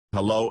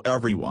Hello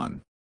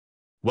everyone.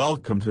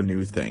 Welcome to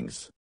New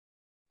Things.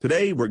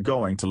 Today we're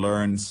going to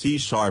learn C#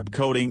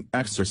 coding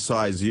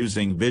exercise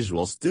using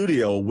Visual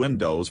Studio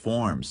Windows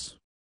Forms.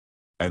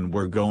 And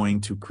we're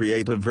going to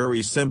create a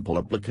very simple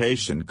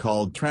application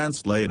called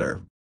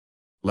Translator.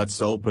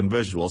 Let's open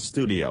Visual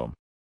Studio.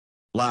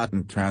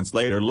 Latin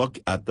Translator. Look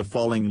at the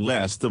following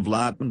list of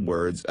Latin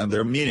words and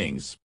their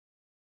meanings.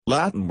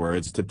 Latin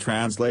words to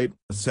translate: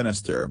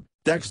 sinister,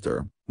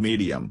 dexter,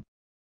 medium.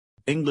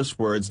 English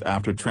words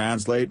after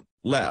translate: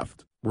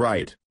 left,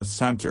 right,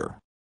 center.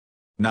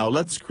 Now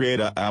let's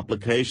create an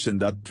application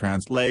that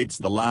translates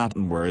the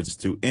Latin words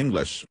to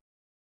English.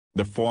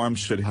 The form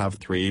should have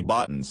 3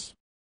 buttons.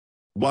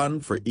 One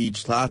for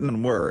each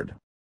Latin word.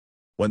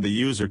 When the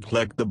user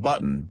clicks the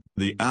button,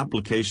 the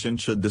application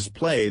should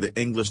display the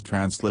English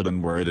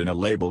translated word in a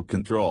label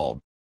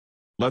control.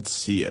 Let's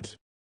see it.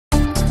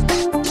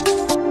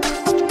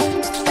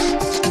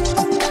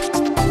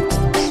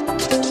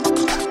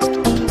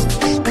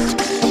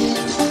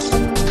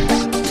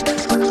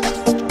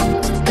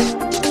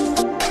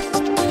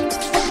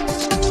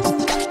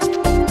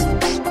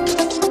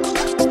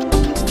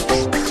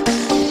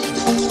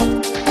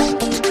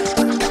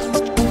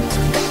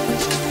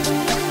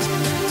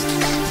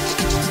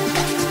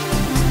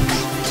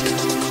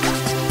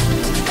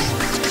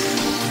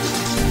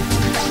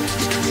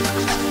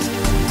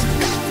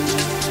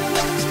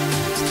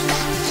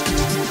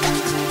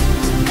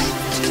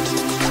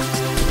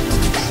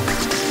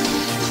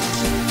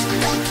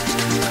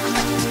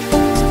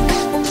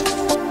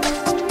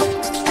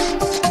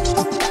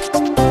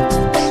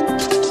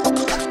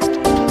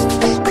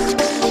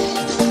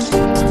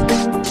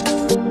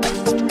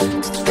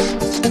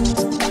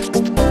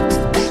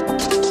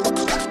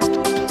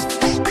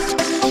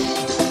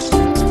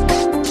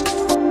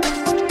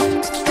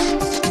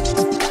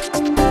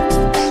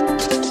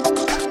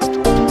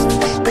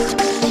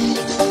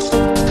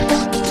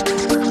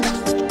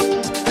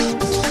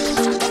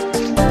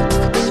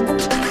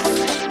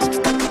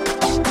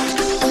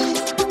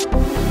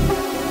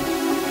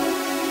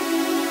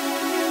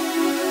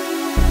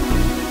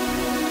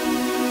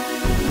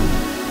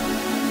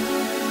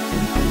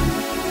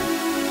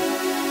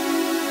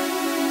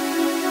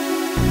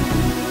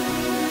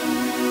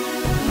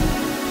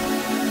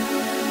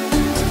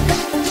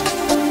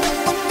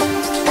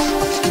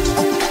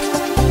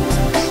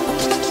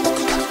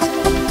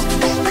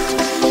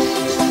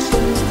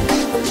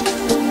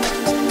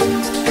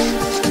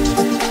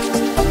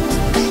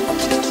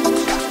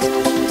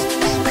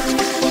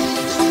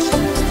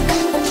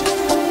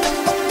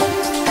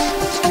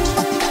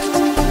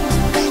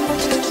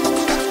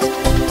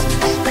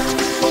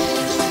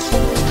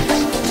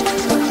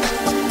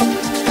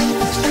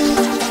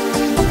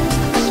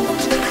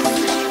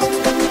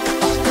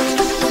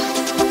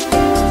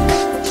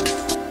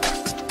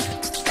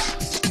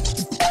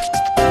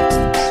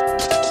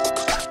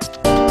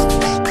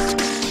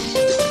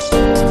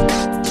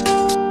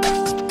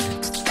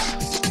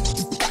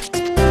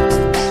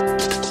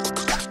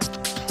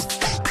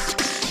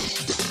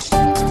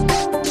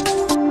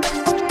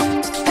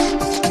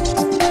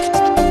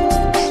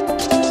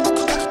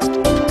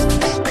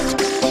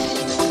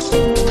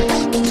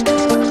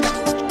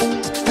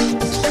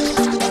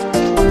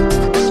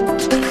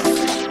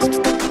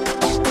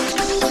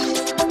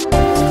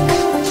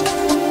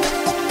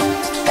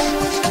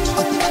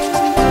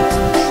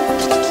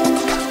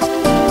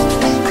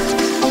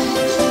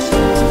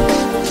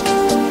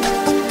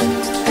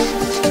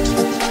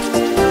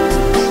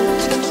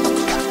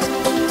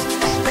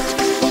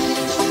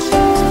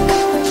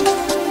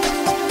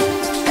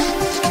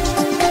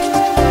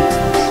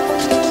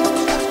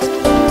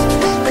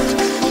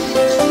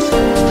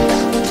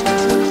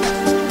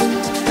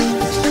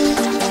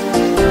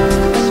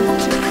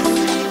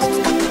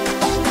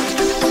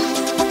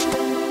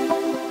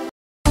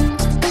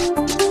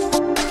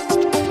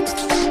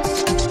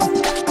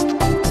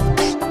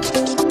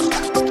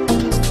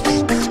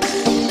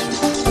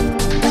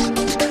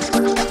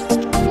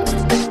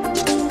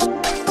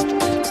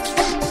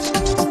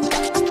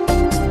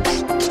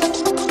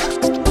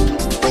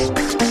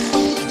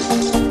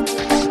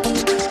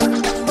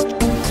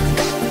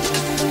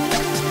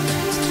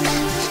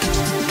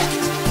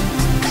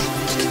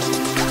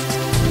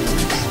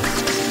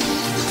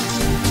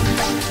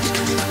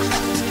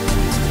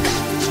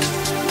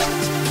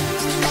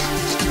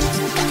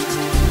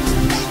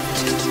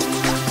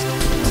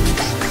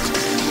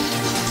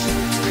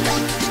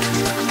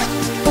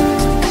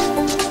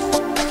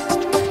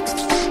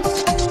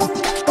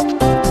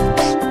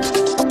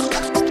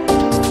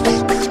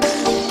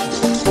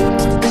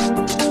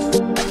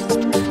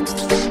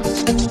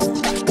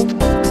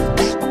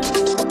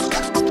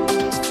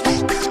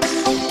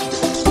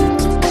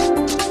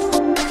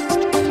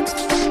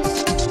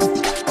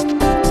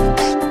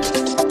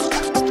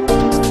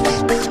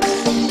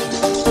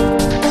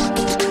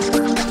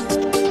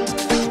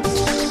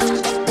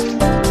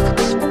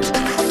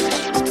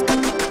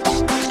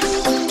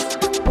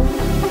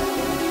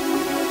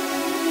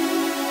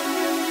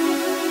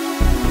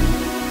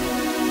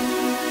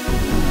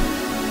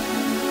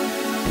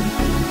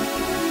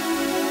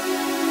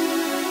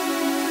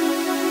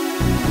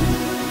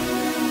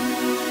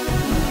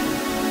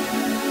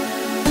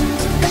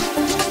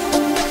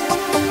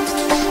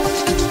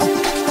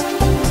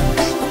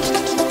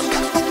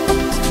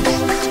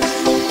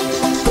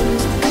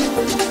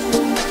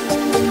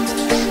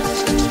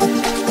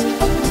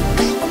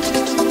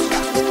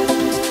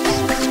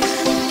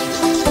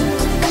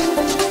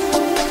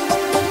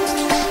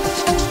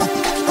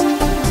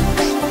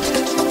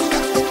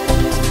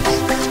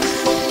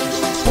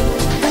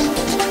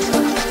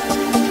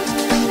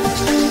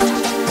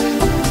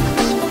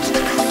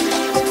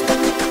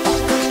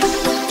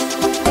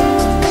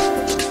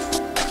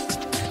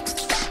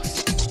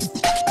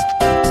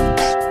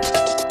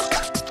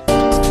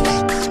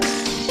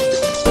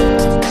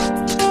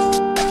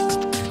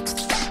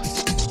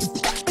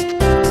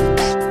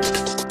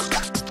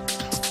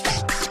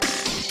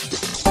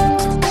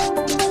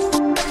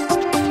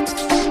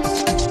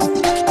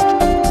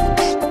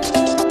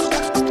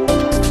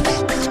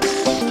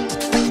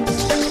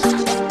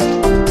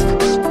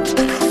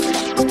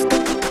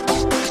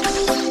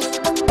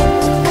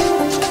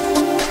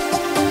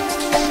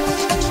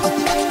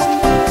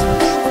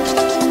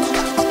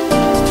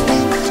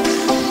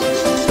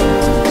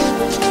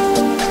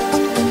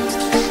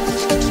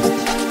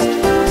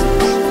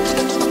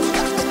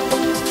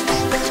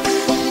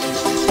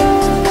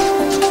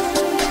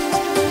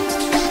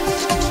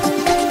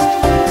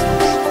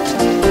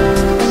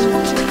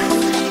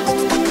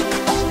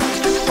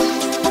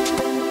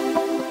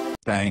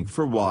 Thanks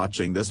for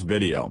watching this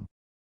video.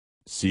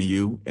 See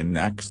you in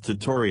next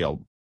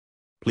tutorial.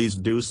 Please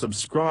do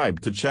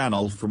subscribe to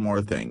channel for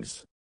more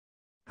things.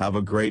 Have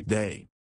a great day.